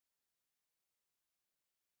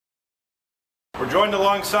We're joined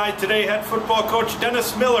alongside today head football coach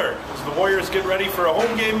Dennis Miller as the Warriors get ready for a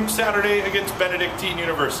home game Saturday against Benedictine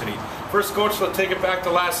University. First, coach, let's take it back to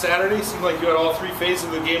last Saturday. Seemed like you had all three phases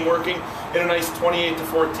of the game working in a nice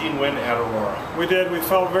 28-14 win at Aurora. We did. We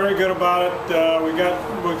felt very good about it. We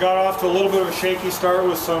got off to a little bit of a shaky start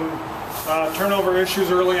with some turnover issues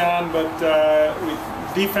early on, but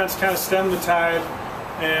defense kind of stemmed the tide.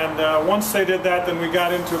 And once they did that, then we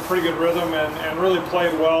got into a pretty good rhythm and really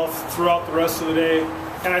played well throughout the rest of the day.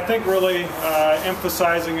 And I think really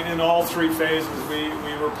emphasizing in all three phases. We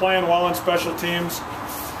were playing well on special teams,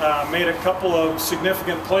 made a couple of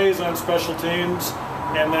significant plays on special teams,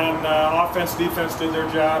 and then offense, defense did their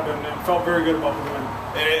job and felt very good about the win.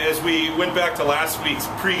 And as we went back to last week's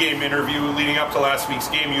pregame interview leading up to last week's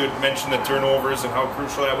game, you had mentioned the turnovers and how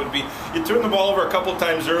crucial that would be. You turned the ball over a couple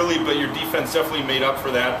times early, but your defense definitely made up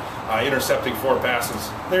for that, intercepting 4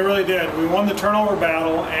 passes. They really did. We won the turnover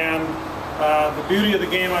battle, and the beauty of the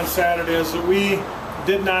game on Saturday is that we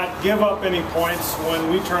did not give up any points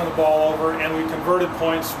when we turned the ball over, and we converted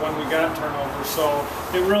points when we got turnovers. So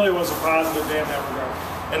it really was a positive day in that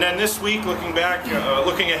regard. And then this week, looking back,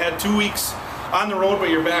 looking ahead, 2 weeks on the road, but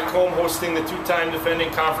you're back home hosting the 2-time defending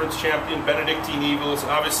conference champion Benedictine Eagles.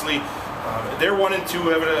 Obviously, they're 1-2,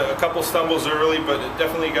 having a couple stumbles early, but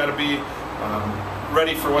definitely got to be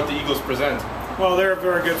ready for what the Eagles present. Well, they're a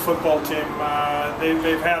very good football team.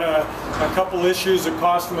 They've had a couple issues that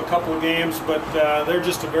cost them a couple of games, but they're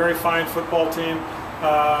just a very fine football team.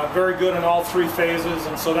 Very good in all three phases,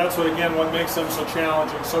 and so that's what makes them so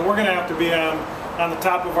challenging. So we're going to have to be on the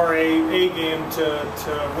top of our A game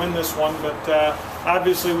to win this one, but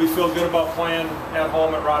obviously we feel good about playing at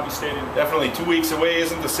home at Robbie Stadium. Definitely 2 weeks away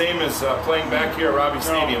isn't the same as playing back here at Robbie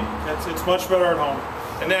Stadium. It's much better at home.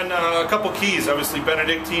 And then a couple keys, obviously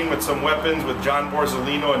Benedictine with some weapons, with John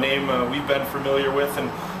Borzolino, a name we've been familiar with,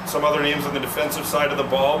 and some other names on the defensive side of the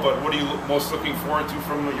ball. But what are you most looking forward to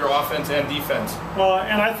from your offense and defense? Well,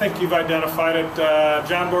 and I think you've identified it.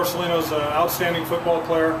 John Borzolino is an outstanding football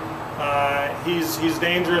player. He's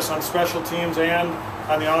dangerous on special teams and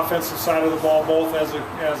on the offensive side of the ball, both as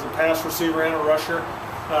a pass receiver and a rusher.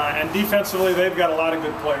 And defensively, they've got a lot of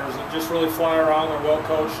good players that just really fly around. They're well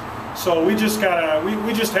coached. So we just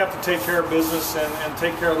have to take care of business and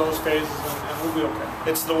take care of those phases, and we'll be okay.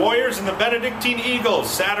 It's the Warriors and the Benedictine Eagles,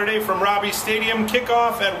 Saturday from Robbie Stadium,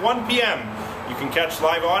 kickoff at 1 p.m. You can catch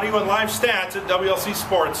live audio and live stats at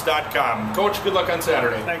WLCSports.com. Coach, good luck on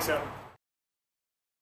Saturday. Thanks, Adam.